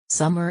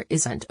Summer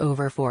isn't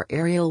over for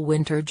Ariel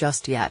Winter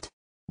just yet.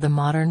 The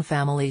Modern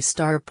Family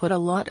star put a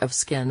lot of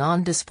skin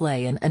on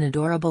display in an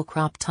adorable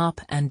crop top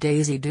and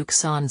Daisy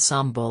Dukes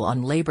ensemble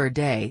on Labor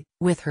Day,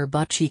 with her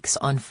butt cheeks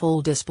on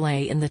full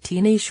display in the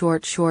teeny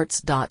short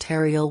shorts.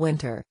 Ariel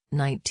Winter,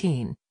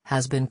 19,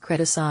 has been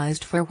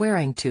criticized for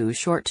wearing too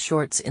short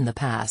shorts in the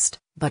past,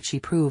 but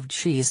she proved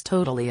she's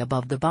totally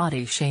above the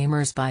body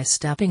shamers by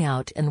stepping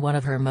out in one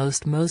of her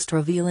most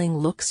revealing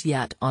looks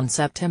yet on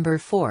September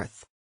 4.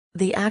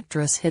 The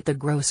actress hit the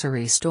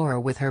grocery store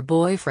with her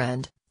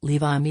boyfriend,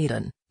 Levi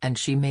Meaden, and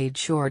she made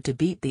sure to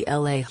beat the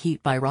LA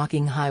heat by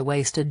rocking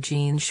high-waisted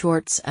jean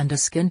shorts and a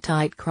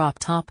skin-tight crop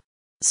top.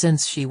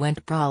 Since she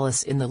went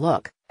braless in the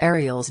look,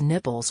 Ariel's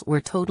nipples were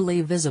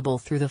totally visible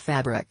through the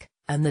fabric,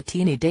 and the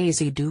teeny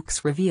Daisy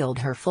Dukes revealed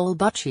her full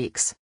butt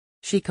cheeks.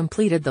 She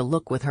completed the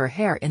look with her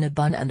hair in a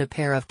bun and a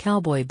pair of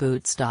cowboy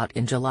boots.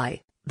 In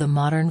July, the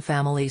Modern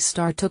Family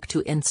star took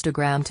to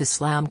Instagram to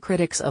slam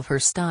critics of her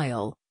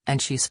style,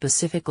 and she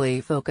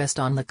specifically focused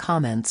on the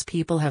comments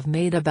people have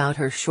made about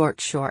her short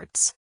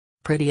shorts.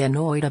 Pretty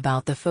annoyed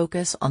about the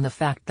focus on the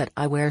fact that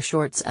I wear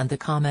shorts and the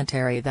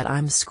commentary that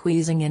I'm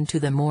squeezing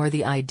into them, or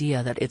the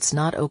idea that it's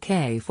not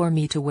okay for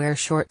me to wear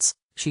shorts,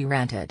 she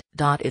ranted.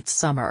 It's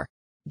summer.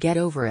 Get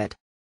over it.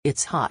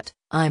 It's hot.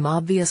 I'm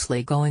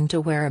obviously going to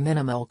wear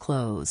minimal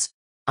clothes.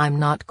 I'm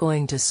not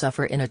going to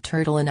suffer in a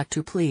turtleneck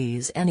to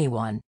please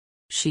anyone.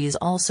 She's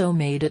also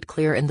made it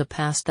clear in the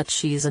past that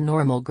she's a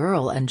normal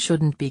girl and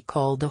shouldn't be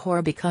called a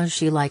whore because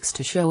she likes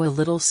to show a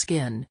little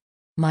skin.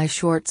 My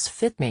shorts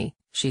fit me,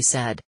 she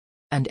said.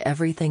 And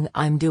everything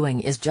I'm doing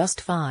is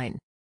just fine.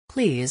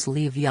 Please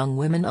leave young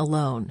women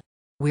alone.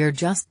 We're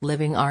just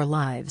living our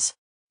lives.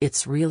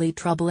 It's really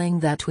troubling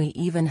that we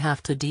even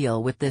have to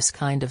deal with this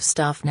kind of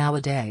stuff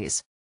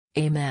nowadays.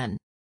 Amen.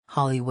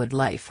 Hollywood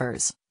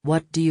lifers,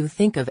 what do you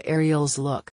think of Ariel's look?